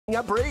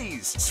A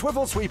breeze.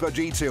 Swivel Sweeper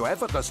G2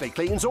 effortlessly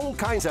cleans all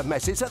kinds of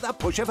messes at the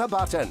push of a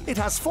button. It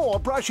has 4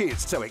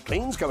 brushes, so it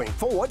cleans going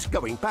forward,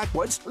 going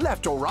backwards,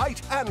 left or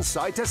right, and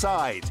side to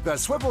side. The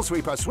Swivel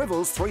Sweeper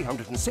swivels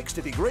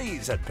 360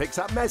 degrees and picks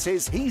up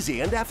messes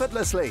easy and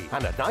effortlessly.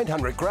 And at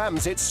 900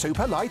 grams, it's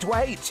super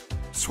lightweight.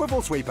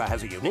 Swivel Sweeper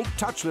has a unique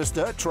touchless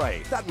dirt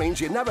tray. That means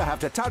you never have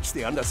to touch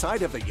the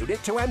underside of the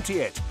unit to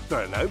empty it.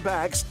 There are no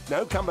bags,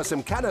 no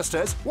cumbersome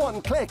canisters,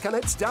 one click and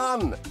it's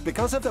done.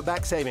 Because of the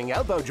back-saving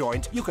elbow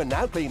joint, you can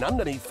now clean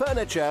underneath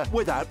furniture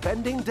without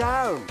bending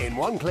down. In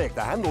one click,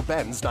 the handle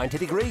bends 90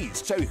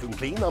 degrees, so you can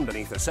clean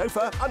underneath the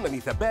sofa,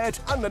 underneath the bed,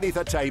 underneath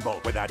a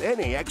table, without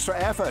any extra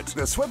effort.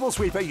 The Swivel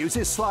Sweeper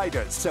uses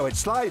sliders, so it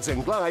slides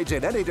and glides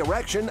in any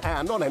direction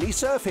and on any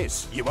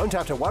surface. You won't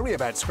have to worry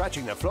about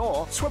scratching the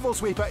floor. Swivel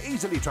Sweeper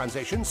easily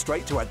transitions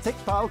straight to a thick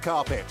pile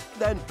carpet,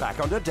 then back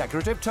onto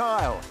decorative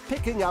tile,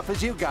 picking up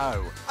as you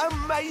go.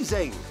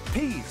 Amazing!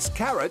 Peas,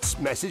 carrots,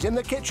 messes in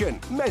the kitchen,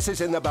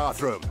 messes in the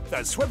bathroom.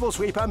 The Swivel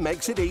Sweeper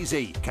makes it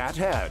easy. Cat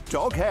hair,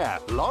 dog hair,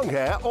 long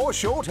hair or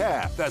short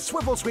hair. The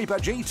Swivel Sweeper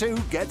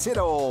G2 gets it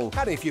all.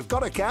 And if you've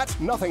got a cat,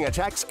 nothing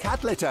attacks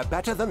cat litter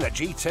better than the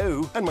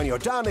G2. And when you're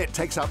done, it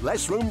takes up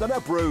less room than a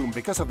broom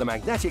because of the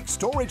magnetic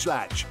storage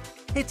latch.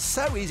 It's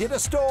so easy to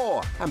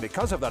store, and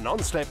because of the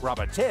non-slip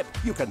rubber tip,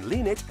 you can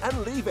lean it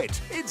and leave it.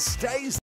 It stays